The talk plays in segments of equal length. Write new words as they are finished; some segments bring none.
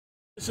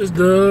This is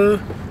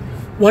the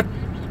Wat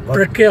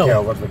Prekel. Yeah,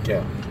 Wat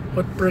Prekel.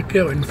 Wat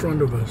Prekel in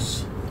front of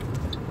us.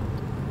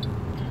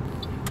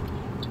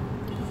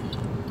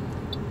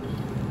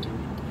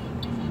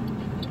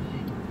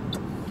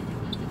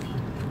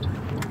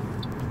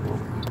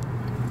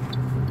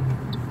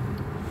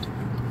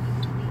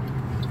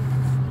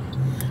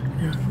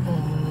 Yeah,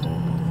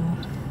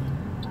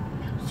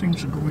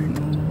 things are going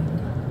on.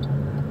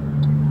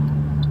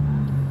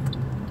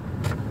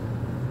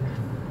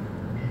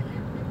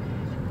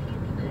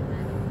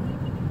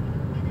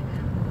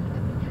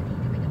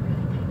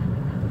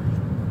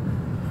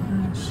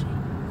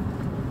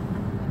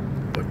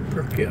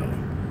 Prekel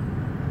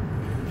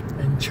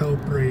and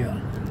Choprea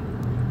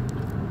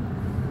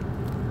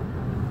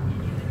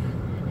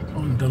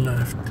on the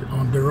left.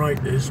 On the right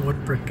is Wat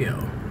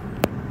Prekel.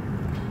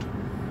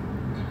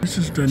 This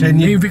is the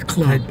Chinese, Navy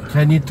Club.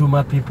 Chinese too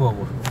much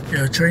people.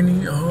 Yeah,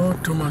 Chinese. Oh,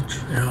 too much.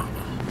 Yeah.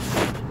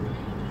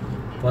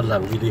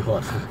 Walang really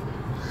hot.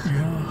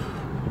 Yeah.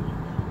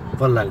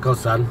 Walang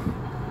kausan.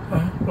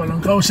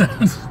 Walang kausan.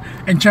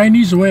 And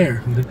Chinese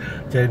where?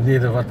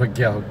 Chinese Wat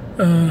Prekel.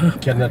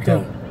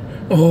 Chinatown.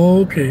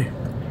 Oh, okay.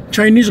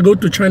 Chinese go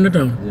to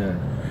Chinatown. Yeah.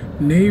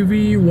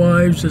 Navy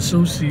Wives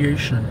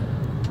Association.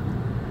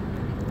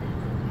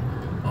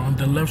 On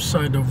the left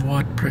side of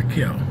Wat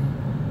Prekel.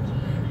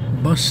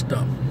 Bus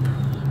stop.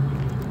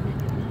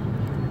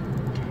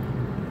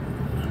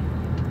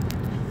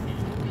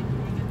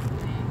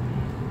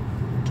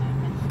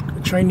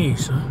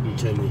 Chinese, huh?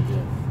 Chinese,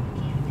 yeah.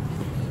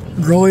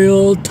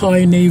 Royal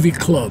Thai Navy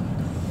Club.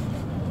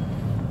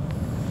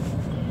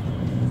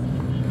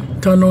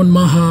 Tanon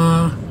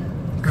Maha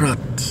Rat.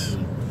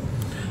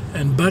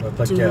 And back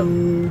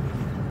to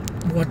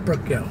Wat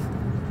Prekel.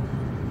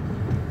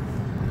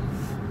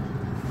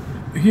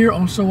 Here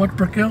also Wat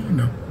Prekel?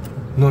 No.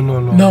 No.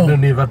 No,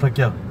 Wat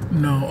Prekel.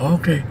 No,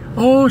 okay.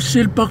 Oh,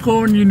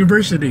 Silpakorn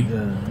University.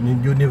 Yeah,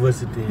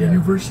 university. Yeah.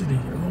 University,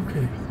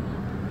 okay.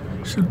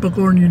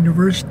 Silpakorn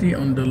University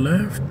on the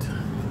left.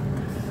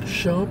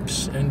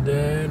 Shops, and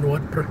then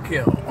Wat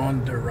Prekel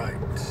on the right.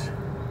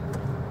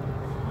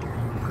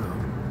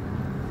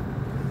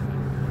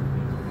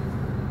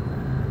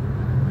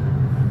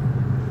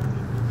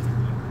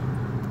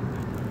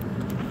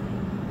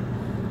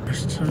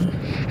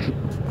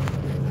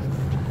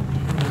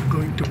 We're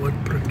going to Wat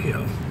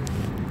Prekel.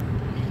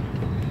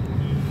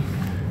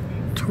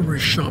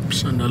 Tourist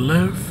shops on the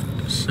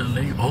left,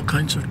 selling all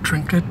kinds of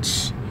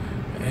trinkets,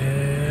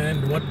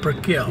 and Wat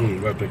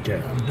Prekel Wat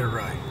Prekel on the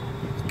right.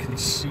 You can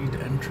see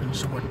the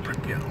entrance of Wat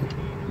Prekel.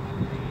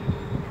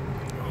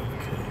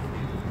 Okay,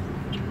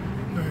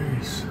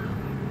 nice.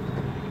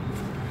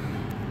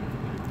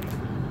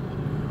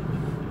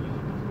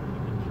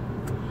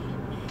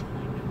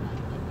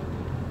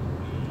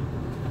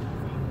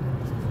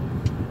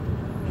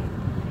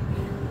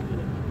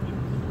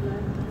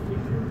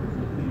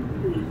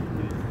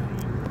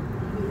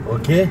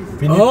 Okay,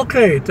 finish.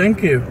 Okay,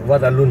 thank you.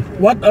 Wat Arun.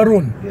 Wat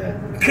Arun? Yeah.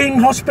 King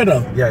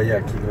Hospital. Yeah,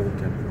 King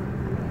Hospital.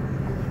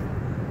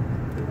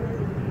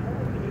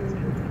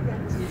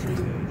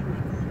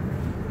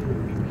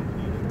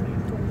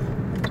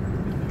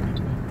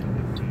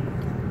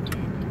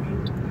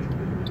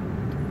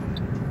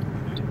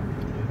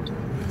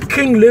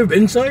 King live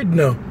inside?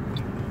 No.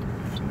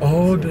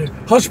 Oh, the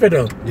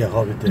hospital. Yeah,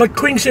 hospital. But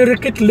Queen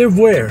Sirikit live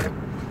where?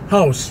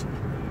 House?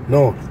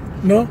 No.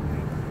 No?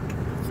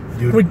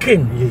 With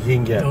King?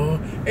 King, yeah. Oh.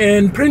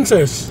 And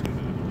Princess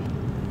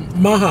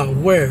Maha,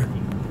 where?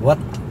 What?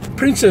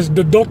 Princess,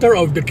 the daughter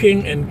of the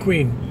King and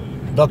Queen.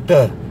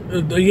 Doctor.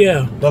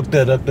 Yeah.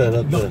 Doctor.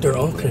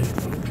 Okay.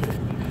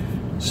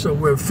 So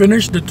we've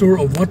finished the tour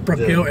of Wat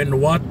Prekel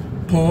and Wat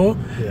Po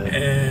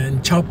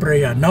and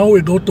Choprea. Now we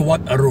go to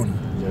Wat Arun.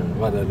 Yeah,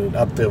 Wat Arun.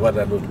 After Wat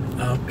Arun.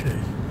 Okay.